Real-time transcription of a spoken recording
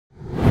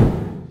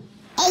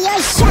Hey, yo,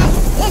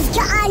 Shotz, let's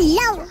get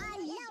Onlo.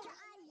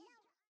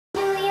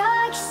 New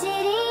York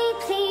City,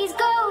 please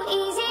go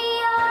easy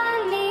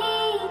on me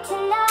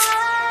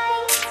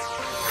tonight.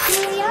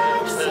 New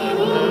York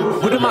City.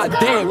 What am I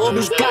there?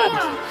 RUBISDABEAT.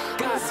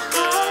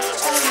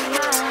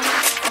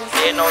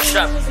 Ain't no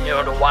shop, you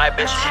know the Y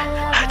bitch.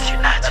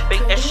 That big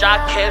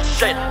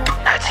SHXTZ.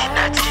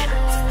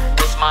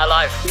 This my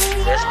life,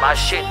 this my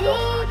shit though.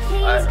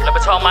 Alright, let me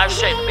talk my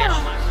shit, bitch.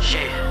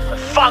 Shit,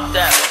 fuck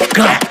that.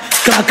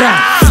 กล้า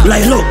ไล่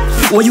โลก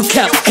ว่าอยู่แค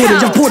บกูเดี๋ย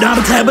วจะพูดน้ำเ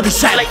ป็นแทนบัตร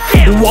แชท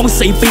วอง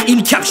4 ปีอิน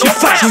แคปชี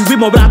แฟชีวิต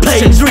หมดเวลาเพลง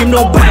ดรีมโน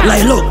แบกไล่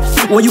โลก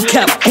ว่าอยู่แค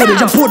บกูเดี๋ยว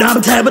จะพูดน้ำเ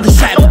ป็นแทนบัตรแ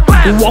ชท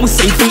วอง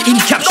4 ปีอิน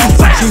แคปชีแ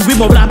ฟชีวิต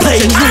หมดเวลาเพลง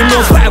ดรีมโน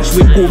แบกชี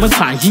วิตกูมัน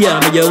ผ่านเฮีย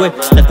มาเยอะเว้ย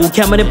แต่กูแ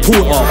ค่ไม่ได้พู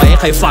ดออกไปให้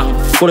ใครฟัง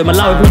กูเลยมาเ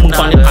ล่าให้พวกมึง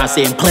ฟังในผ่านเ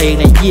สียงเพลง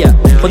ในเฮีย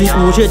คนที่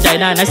กูเชื่อใจ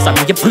ได้นะสัตว์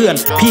มีแค่เพื่อน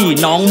พี่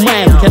น้องแม่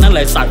แค่นั้นแห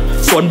ละสัตว์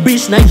ส่วนบิ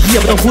ชนะเฮีย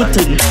ไม่ต้องพูด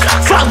ถึง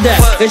fuck that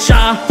ไอ้ช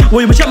าว่า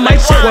อยู่ไม่ใช่ไม่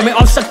ใช่ว่าไม่อ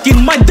อฟสกิน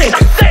ไม่เด็ก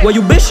ว่าอ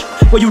ยู่บิช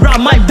ว่าอยู่ราม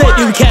ไม่เด็ก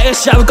อยู่แค่ไอ้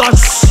ชาไปก่อน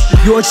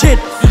your shit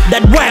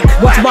that whack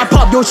watch my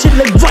pop your shit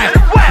like whack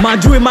my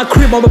dream my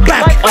crib on my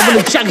back I'm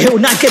gonna check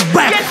he'll not get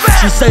back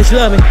she says she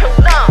love me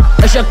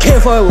I should care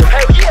for her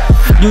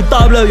you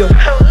thought love you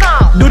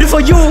do it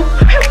for you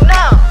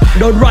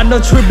don't run no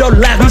trip don't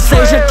lag we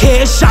say she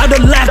care shout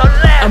don't lag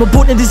I'ma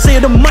put Ntc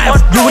in the mouth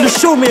you wanna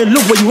show me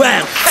look where you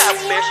at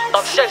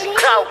Stop chasing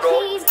cloud, bro.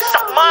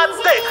 Suck my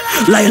dick.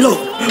 ไล่โลก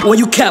ว่า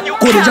อยู่แคบ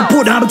กูเดี๋ยวจะพู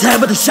ดน้ำเป็นแทน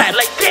บัตรแชท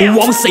ว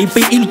อง4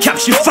 ปีอินแคป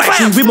ชีแฟ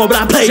ชีวิตหมดเวล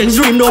าเพลงด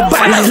รีมโนแบ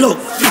กไล่โลก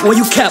ว่าอ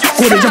ยู่แคบ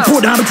กูเดี๋ยวจะพูด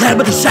น้ำเป็นแทน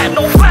บัตรแชท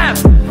No rap.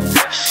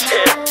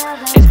 Shit,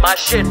 it's my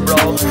shit, bro.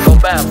 No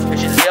bad.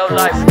 It's just real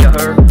life, you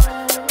heard?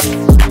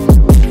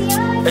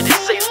 And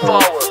just say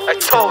forward. I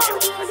told you.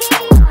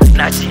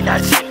 Nothing.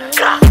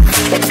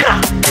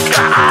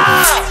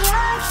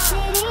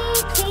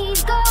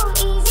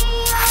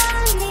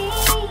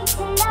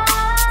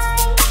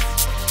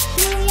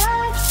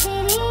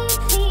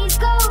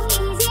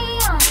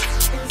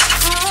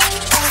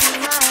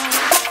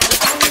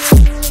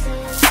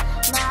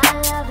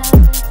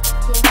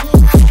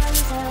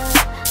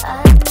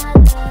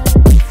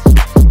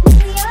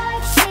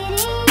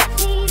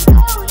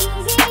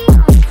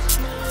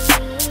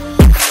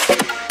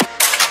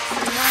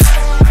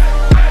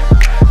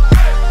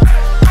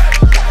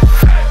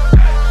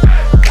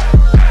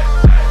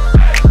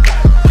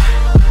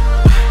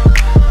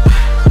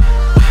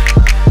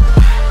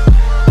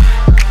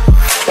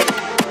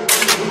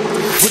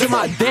 What am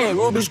I there?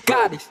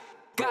 RUBISDABEAT.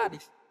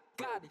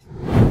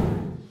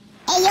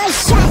 Hey, yo,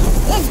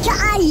 Shotz, let's get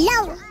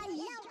Onlo.